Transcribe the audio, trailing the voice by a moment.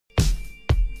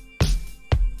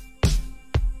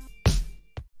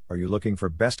Are you looking for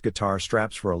best guitar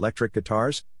straps for electric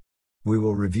guitars? We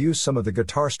will review some of the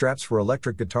guitar straps for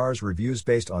electric guitars reviews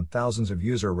based on thousands of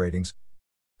user ratings.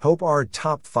 Hope our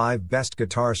top 5 best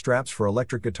guitar straps for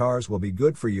electric guitars will be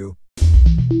good for you.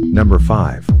 Number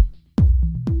 5.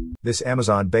 This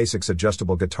Amazon Basics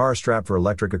adjustable guitar strap for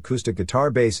electric acoustic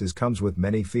guitar basses comes with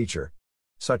many features,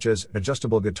 such as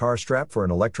adjustable guitar strap for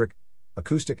an electric,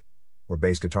 acoustic, or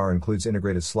bass guitar. Includes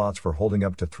integrated slots for holding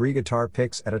up to 3 guitar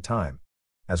picks at a time,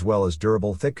 as well as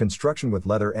durable thick construction with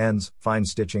leather ends, fine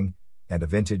stitching, and a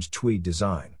vintage tweed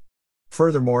design.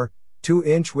 Furthermore,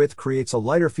 2-inch width creates a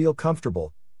lighter feel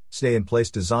comfortable, stay-in-place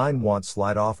design won't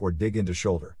slide off or dig into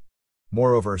shoulder.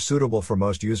 Moreover, suitable for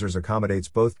most users, accommodates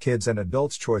both kids and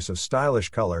adults' choice of stylish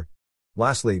color.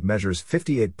 Lastly, measures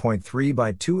 58.3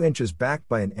 by 2 inches, backed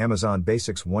by an Amazon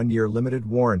Basics 1-year limited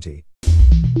warranty.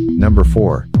 Number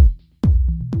 4.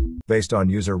 Based on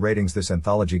user ratings, this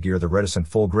Anthology gear, the Reticent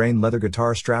full-grain leather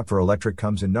guitar strap for electric,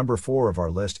 comes in number 4 of our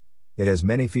list. It has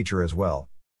many features as well.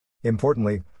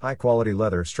 Importantly, high-quality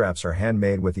leather straps are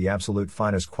handmade with the absolute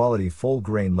finest quality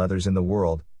full-grain leathers in the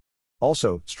world.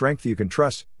 Also, strength you can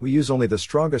trust. We use only the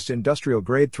strongest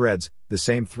industrial-grade threads, the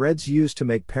same threads used to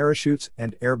make parachutes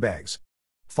and airbags.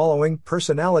 Following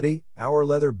personality, our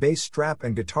leather bass strap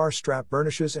and guitar strap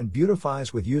burnishes and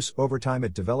beautifies with use. Over time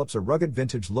it develops a rugged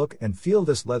vintage look and feel.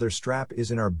 This leather strap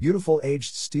is in our beautiful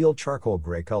aged steel charcoal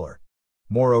gray color.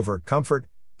 Moreover, comfort,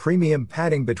 premium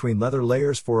padding between leather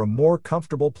layers for a more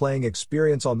comfortable playing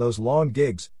experience on those long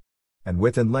gigs. And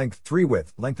width and length, 3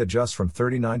 width, length adjusts from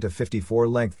 39 to 54,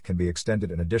 length can be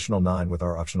extended an additional 9 with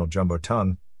our optional jumbo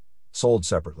tongue, sold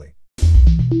separately.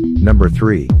 Number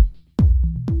 3.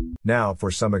 Now, for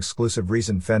some exclusive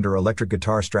reason, Fender electric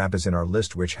guitar strap is in our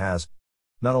list, which has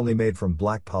not only made from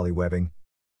black poly webbing,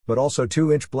 but also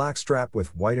 2-inch black strap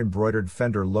with white embroidered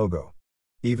Fender logo.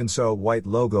 Even so, white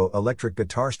logo electric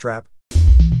guitar strap.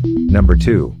 Number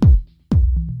 2.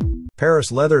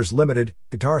 Paris Leathers Limited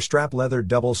guitar strap, leather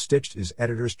double stitched, is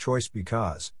editor's choice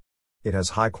because it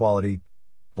has high quality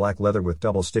black leather with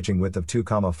double stitching, width of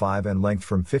 2,5 and length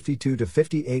from 52 to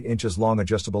 58 inches long,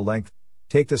 adjustable length.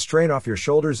 Take the strain off your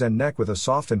shoulders and neck with a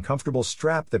soft and comfortable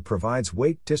strap that provides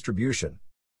weight distribution,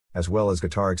 as well as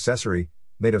guitar accessory,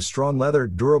 made of strong leather,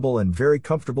 durable and very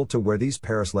comfortable to wear. These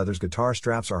Paris Leathers guitar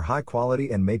straps are high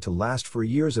quality and made to last for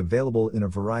years, available in a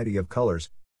variety of colors.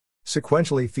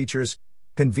 Sequentially, features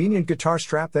convenient guitar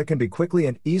strap that can be quickly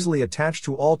and easily attached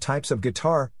to all types of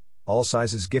guitar, all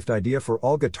sizes, gift idea for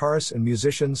all guitarists and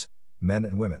musicians, men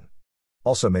and women.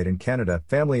 Also made in Canada,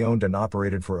 family owned and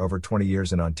operated for over 20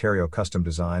 years in Ontario. Custom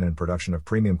design and production of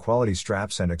premium quality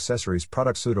straps and accessories,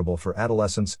 products suitable for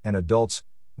adolescents and adults,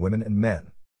 women and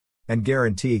men. And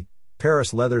guarantee,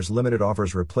 Paris Leathers Limited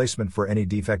offers replacement for any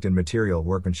defect in material,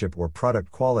 workmanship or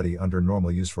product quality under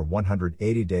normal use for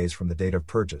 180 days from the date of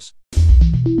purchase.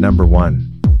 Number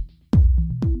 1.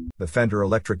 The Fender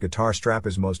electric guitar strap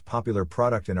is most popular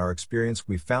product. In our experience,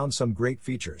 we found some great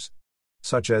features,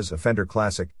 such as a Fender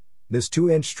Classic. This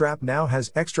 2-inch strap now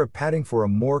has extra padding for a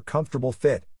more comfortable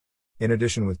fit, in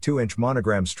addition with 2-inch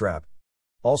monogram strap.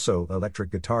 Also, electric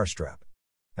guitar strap,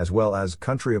 as well as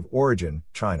country of origin,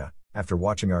 China. After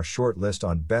watching our short list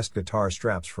on best guitar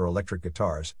straps for electric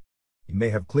guitars, you may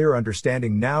have clear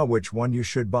understanding now which one you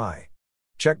should buy.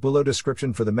 Check below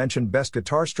description for the mentioned best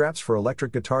guitar straps for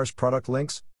electric guitars product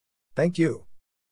links. Thank you.